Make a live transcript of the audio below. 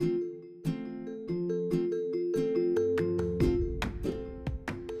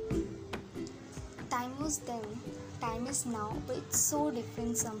is now, but it's so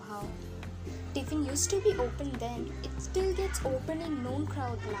different somehow. Tiffin used to be open then, it still gets open in known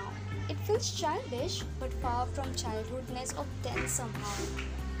crowd now. It feels childish, but far from childhoodness of then somehow.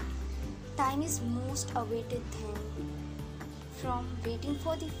 Time is most awaited thing. From waiting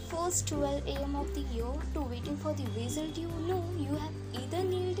for the first 12 am of the year to waiting for the result, you know you have either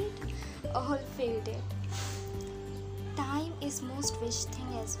nailed it or failed it. Time is most wished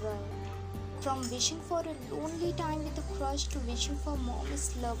thing as well. From wishing for a lonely time with a crush to wishing for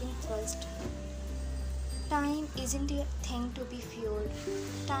mommy's loving thrust. Time isn't a thing to be feared.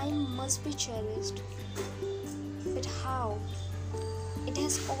 Time must be cherished. But how? It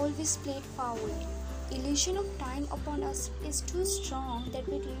has always played foul. Illusion of time upon us is too strong that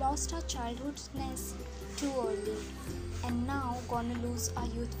we lost our childhoodness too early and now gonna lose our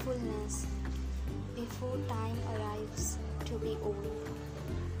youthfulness before time arrives to be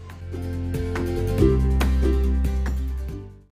old.